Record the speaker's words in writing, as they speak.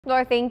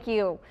Laura, thank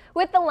you.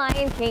 With The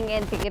Lion King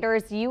in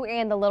theaters, you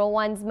and the little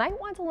ones might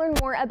want to learn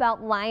more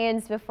about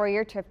lions before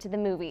your trip to the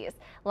movies.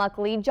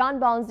 Luckily, John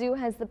Ball Zoo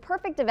has the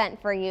perfect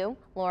event for you.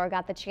 Laura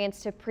got the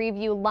chance to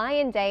preview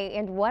Lion Day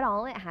and what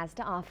all it has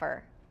to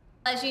offer.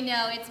 As you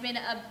know, it's been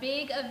a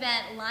big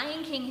event.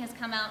 Lion King has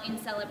come out in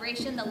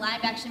celebration. The live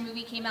action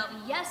movie came out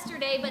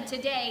yesterday, but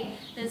today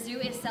the zoo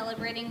is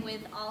celebrating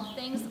with all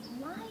things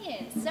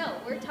lions. So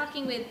we're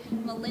talking with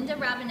Melinda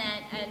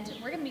Robinette, and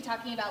we're going to be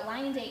talking about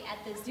Lion Day at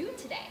the zoo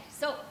today.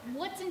 So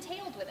what's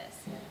entailed with this?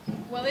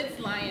 Well, it's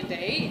Lion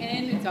Day,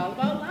 and it's all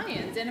about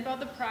lions and about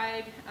the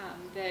pride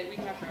that we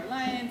have for our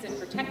lions and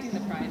protecting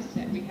the pride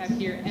that we have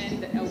here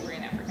and over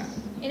in Africa.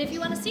 And if you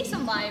want to see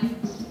some live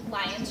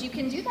lions, you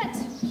can do that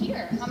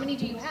here. How many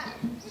do you have?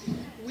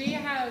 We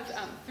have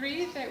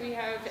 3 that we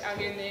have out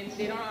here, and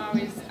they don't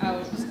always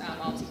out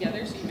all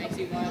together, so you might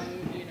see one,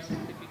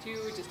 could be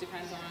 2, it just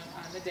depends on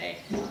the day.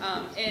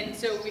 And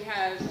so we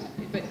have,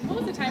 but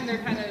most of the time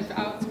they're kind of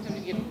out.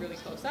 Sometimes you get really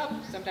close up,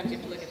 sometimes you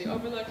have to look at the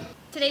overlook.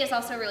 Today is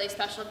also really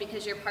special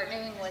because you're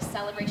partnering with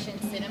Celebration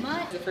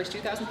Cinema. The first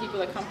 2,000 people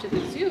that come to the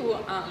zoo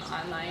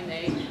on Lion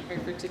Day, or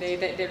for today,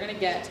 that they're going to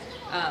get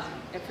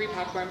a free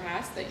popcorn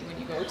pass that when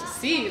you go to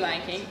see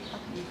Lion King,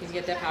 you can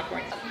get that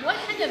popcorn. What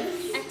kind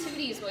of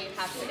activities will you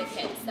have for the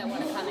kids that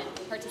want to come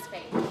and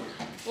participate?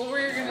 Well,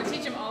 we're going to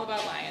teach them all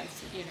about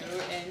lions,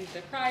 and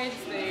the prides,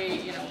 their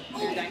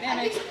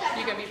dynamics.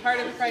 You can be part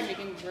of the pride.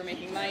 We're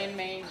making lion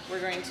mane.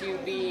 We're going to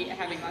be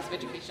having lots of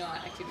educational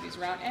activities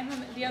around, and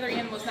the other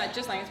animals, not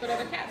just lions, but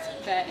other cats,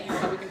 that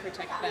how we can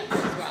protect them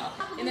as well.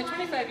 In the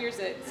 25 years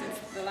since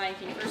the Lion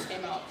King first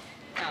came out,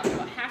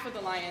 about half of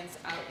the lions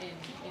out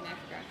in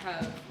Africa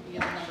have, the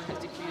number has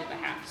depleted by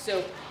half.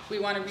 So we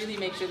want to really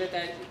make sure that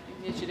that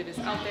initiative is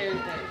out there,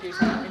 that here's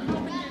how,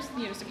 and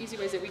here's some easy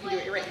ways that we can do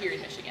it right here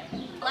in Michigan.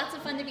 Lots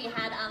of fun to be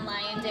had on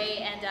Lion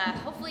Day, and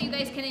hopefully you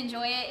guys can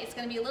enjoy it. It's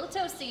going to be a little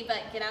toasty, but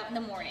get out in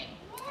the morning.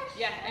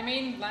 Yeah,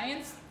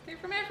 lions, they're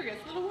from Africa.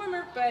 It's a little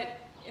warmer, but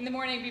in the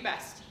morning would be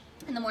best.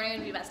 In the morning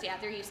would be best, yeah,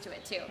 they're used to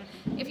it too.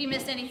 If you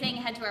missed anything,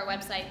 head to our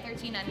website,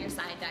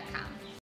 13onyourside.com.